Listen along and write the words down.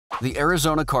The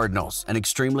Arizona Cardinals, an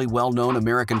extremely well-known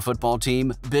American football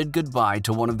team, bid goodbye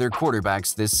to one of their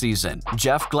quarterbacks this season.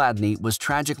 Jeff Gladney was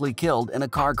tragically killed in a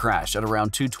car crash at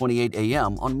around 2:28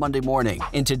 a.m. on Monday morning.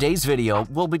 In today's video,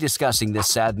 we'll be discussing this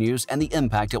sad news and the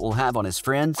impact it will have on his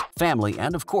friends, family,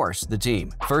 and of course, the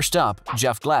team. First up,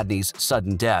 Jeff Gladney's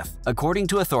sudden death. According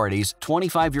to authorities,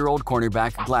 25-year-old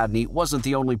cornerback Gladney wasn't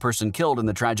the only person killed in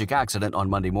the tragic accident on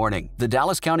Monday morning. The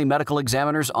Dallas County Medical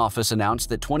Examiner's Office announced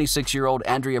that 26-year-old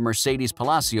Andrea Mercedes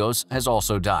Palacios has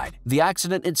also died. The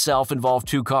accident itself involved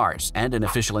two cars, and an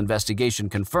official investigation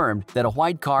confirmed that a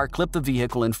white car clipped the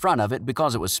vehicle in front of it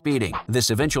because it was speeding. This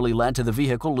eventually led to the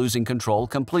vehicle losing control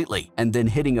completely and then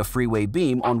hitting a freeway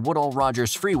beam on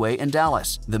Woodall-Rogers Freeway in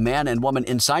Dallas. The man and woman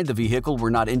inside the vehicle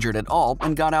were not injured at all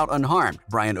and got out unharmed,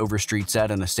 Brian Overstreet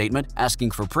said in a statement,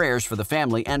 asking for prayers for the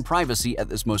family and privacy at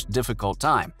this most difficult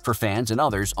time for fans and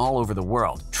others all over the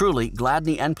world. Truly,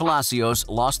 Gladney and Palacios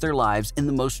lost their lives in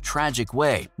the most tragic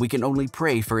way. We can only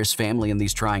pray for his family in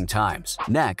these trying times.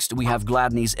 Next, we have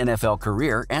Gladney's NFL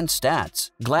career and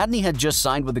stats. Gladney had just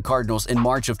signed with the Cardinals in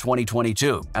March of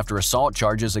 2022 after assault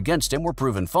charges against him were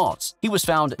proven false. He was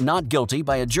found not guilty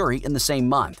by a jury in the same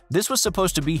month. This was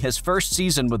supposed to be his first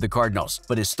season with the Cardinals,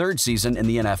 but his third season in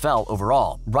the NFL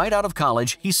overall. Right out of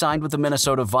college, he signed with the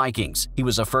Minnesota Vikings. He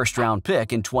was a first-round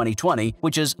pick in 2020,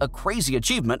 which is a crazy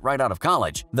achievement right out of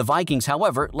college. The Vikings,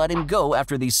 however, let him go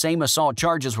after these same assault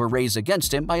charges were raised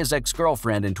against him by his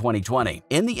ex-girlfriend in 2020.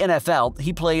 In the NFL,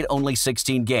 he played only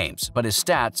 16 games, but his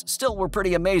stats still were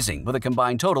pretty amazing with a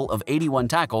combined total of 81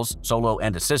 tackles, solo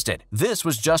and assisted. This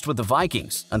was just with the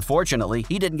Vikings. Unfortunately,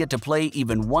 he didn't get to play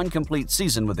even one complete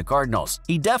season with the Cardinals.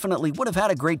 He definitely would have had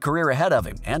a great career ahead of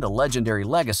him and a legendary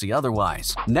legacy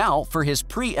otherwise. Now for his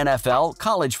pre-NFL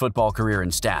college football career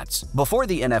and stats. Before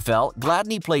the NFL,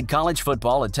 Gladney played college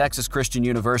football at Texas Christian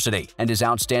University, and his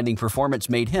outstanding performance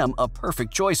made him a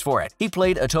perfect choice for it. He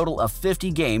played a total of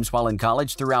 50 games while in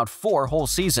college throughout 4 whole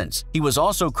seasons. He was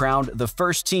also crowned the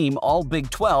first team All-Big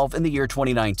 12 in the year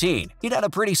 2019. He'd had a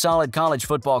pretty solid college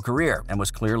football career and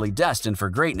was clearly destined for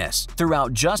greatness.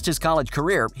 Throughout just his college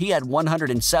career, he had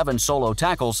 107 solo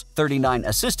tackles, 39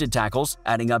 assisted tackles,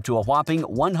 adding up to a whopping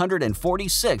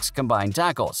 146 combined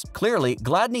tackles. Clearly,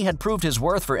 Gladney had proved his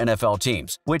worth for NFL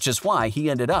teams, which is why he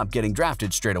ended up getting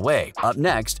drafted straight away. Up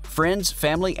next, friends,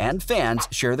 family, and fans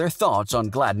share their thoughts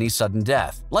on Gladney's sudden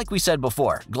death. Like we said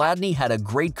before, Gladney had a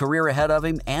great career ahead of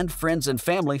him and friends and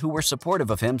family who were supportive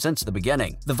of him since the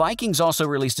beginning. The Vikings also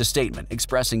released a statement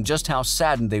expressing just how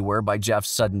saddened they were by Jeff's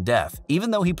sudden death.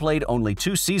 Even though he played only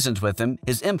 2 seasons with him,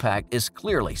 his impact is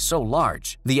clearly so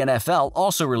large. The NFL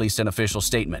also released an official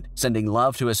statement, sending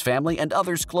love to his family and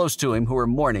others close to him who are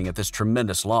mourning at this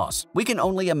tremendous loss. We can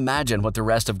only imagine what the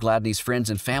rest of Gladney's friends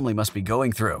and family must be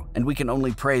going through, and we can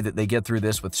only pray that they get through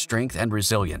this with strength and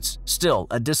resilience. Still,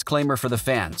 a disclaimer for the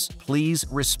fans: please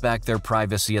respect their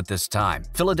privacy at this time.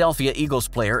 Philadelphia Eagles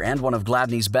player and one of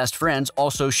Gladney's best friends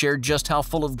also shared just how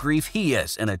full of grief he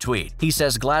is in a tweet. He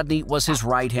says Gladney was his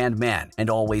right-hand man and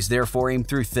always there for him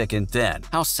through thick and thin.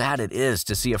 How sad it is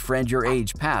to see a friend your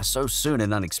age pass so soon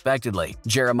and unexpectedly.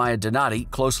 Jeremiah Donati,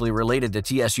 closely related to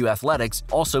TSU Athletics,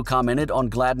 also commented on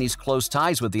Gladney's close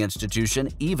ties with the institution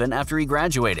even after he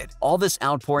graduated. All this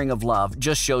outpouring of love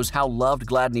just shows how loved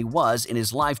Gladney was in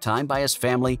his lifetime by his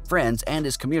family, friends, and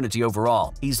his community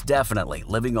overall. He's definitely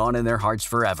living on in their hearts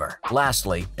forever.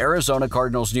 Lastly, Arizona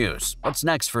Cardinals news. What's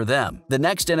next for them? The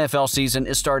next NFL season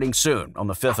is starting soon, on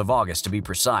the 5th of August to be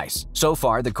precise. So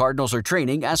far, the Cardinals are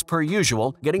training as per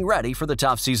usual, getting ready for the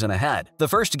tough season ahead. The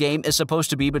first game is supposed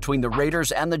to be between the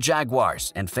Raiders and the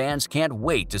Jaguars, and fans can't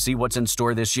wait to see what's in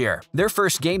store this year. Their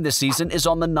first game this season is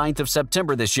on the 9th of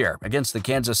September this year against the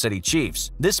Kansas City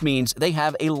Chiefs. This means they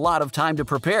have a lot of time to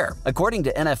prepare. According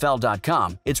to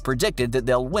NFL.com, it's predicted that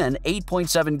they'll win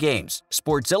 8.7 games.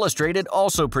 Sports Illustrated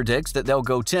also predicts that they'll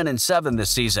go 10-7 this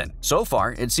season. So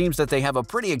far, it seems that they have a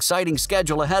pretty exciting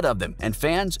schedule ahead of them, and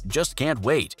fans just can't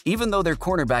wait. Even though their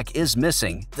cornerback is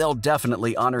missing, they'll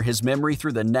definitely honor his memory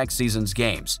through the next season's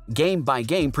games.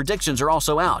 Game-by-game predictions are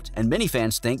also out, and many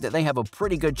fans think that they have a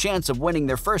pretty good chance of winning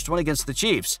their first one against the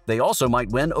Chiefs. They also might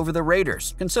win over the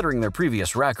Raiders, considering their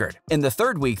previous record. In the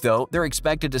third week, though, they're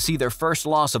expected to see their first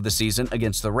loss of the season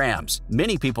against the Rams.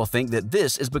 Many people think that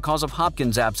this is because of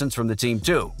Hopkins' absence from the team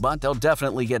too, but they'll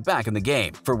definitely get back in the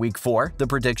game. For Week 4, the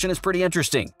prediction is pretty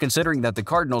interesting, considering that the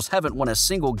Cardinals haven't won a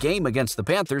single game against the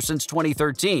Panthers since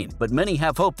 2013, but many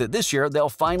have hope that this year they'll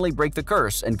finally break the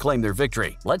curse and claim their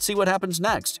victory. Let's see what happens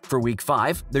next. For Week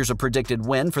 5, there's a predicted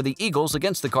win for the Eagles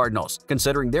against the Cardinals,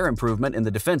 considering their improvement in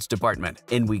the defense department.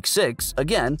 In Week 6,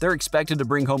 again, they're expected to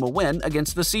bring home a win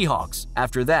against the Seahawks.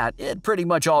 After that, it pretty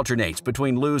much alternates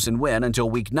between lose and win until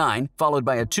Week 9. 29, followed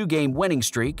by a 2-game winning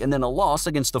streak and then a loss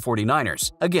against the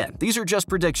 49ers. Again, these are just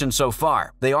predictions so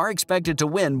far. They are expected to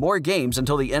win more games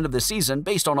until the end of the season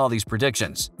based on all these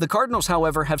predictions. The Cardinals,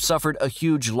 however, have suffered a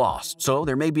huge loss, so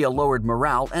there may be a lowered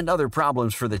morale and other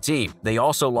problems for the team. They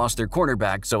also lost their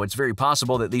cornerback, so it's very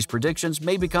possible that these predictions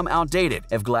may become outdated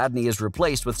if Gladney is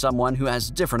replaced with someone who has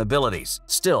different abilities.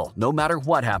 Still, no matter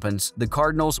what happens, the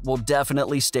Cardinals will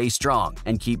definitely stay strong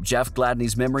and keep Jeff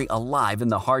Gladney's memory alive in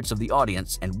the hearts of the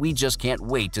audience, and we just can't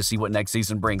wait to see what next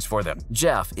season brings for them.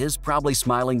 Jeff is probably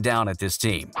smiling down at this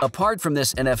team. Apart from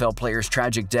this NFL player's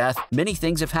tragic death, many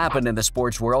things have happened in the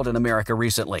sports world in America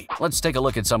recently. Let's take a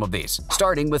look at some of these.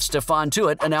 Starting with Stephon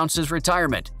Tuitt announced his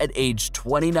retirement at age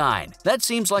 29. That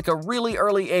seems like a really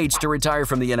early age to retire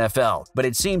from the NFL, but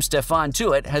it seems Stephon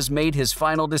Tuitt has made his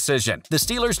final decision. The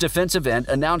Steelers' defensive end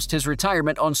announced his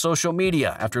retirement on social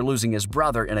media after losing his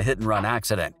brother in a hit-and-run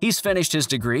accident. He's finished his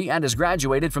degree and has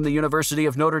graduated from the University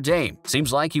of Notre Dame.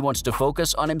 Seems like he wants to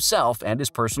focus on himself and his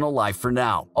personal life for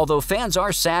now. Although fans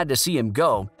are sad to see him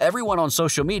go, everyone on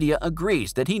social media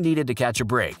agrees that he needed to catch a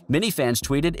break. Many fans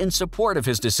tweeted in support of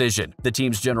his decision. The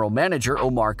team's general manager,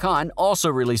 Omar Khan, also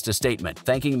released a statement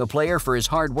thanking the player for his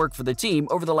hard work for the team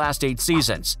over the last 8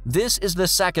 seasons. This is the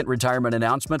second retirement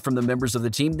announcement from the members of the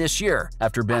team this year,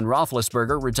 after Ben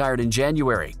Roethlisberger retired in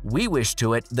January. We wish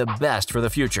Tuitt the best for the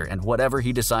future and whatever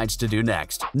he decides to do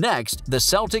next. Next, the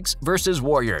Celtics versus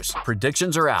Warriors.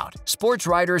 Predictions are out. Sports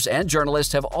writers and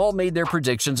journalists have all made their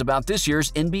predictions about this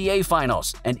year's NBA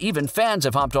Finals, and even fans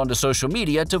have hopped onto social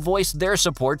media to voice their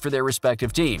support for their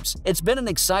respective teams. It's been an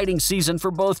exciting season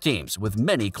for both teams, with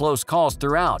many close calls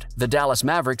throughout. The Dallas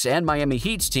Mavericks and Miami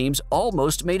Heat's teams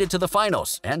almost made it to the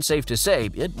finals, and safe to say,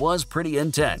 it was pretty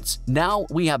intense. Now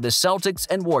we have the Celtics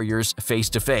and Warriors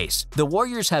face-to-face. The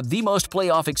Warriors have the most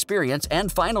playoff experience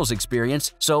and finals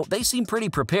experience, so they seem pretty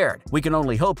prepared. We can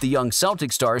only hope the young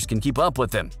Celtic stars can keep up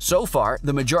with them. So far,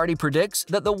 the majority predicts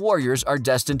that the Warriors are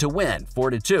destined to win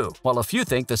 4-2, while a few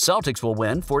think the Celtics will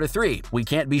win 4-3. We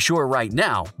can't be sure right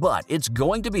now, but it's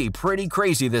going to be pretty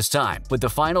crazy this time, with the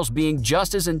finals being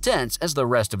just as intense as the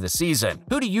rest of the season.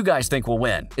 Who do you guys think will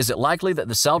win? Is it likely that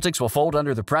the Celtics will fold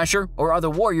under the pressure, or are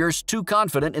the Warriors too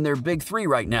confident in their big three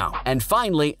right now? And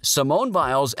finally, Simone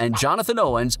Biles and Jonathan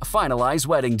Owens finalize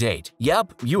wedding date.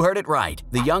 Yep, you heard it right.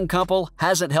 The young couple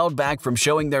hasn't held back from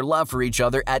showing their love for each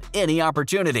other at any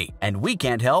opportunity, and we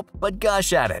can't help but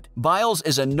gush at it. Biles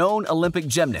is a known Olympic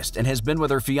gymnast and has been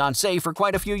with her fiancé for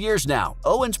quite a few years now.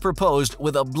 Owens proposed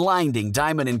with a blinding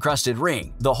diamond-encrusted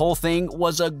ring. The whole thing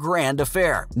was a grand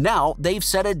affair. Now they've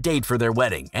set a date for their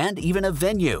wedding and even a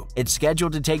venue. It's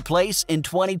scheduled to take place in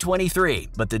 2023,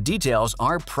 but the details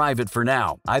are private for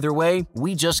now. Either way,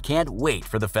 we just can't wait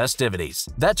for the festivities.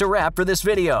 That's a wrap for this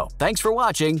video. Thanks for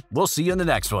watching. We'll see you in the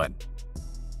next one.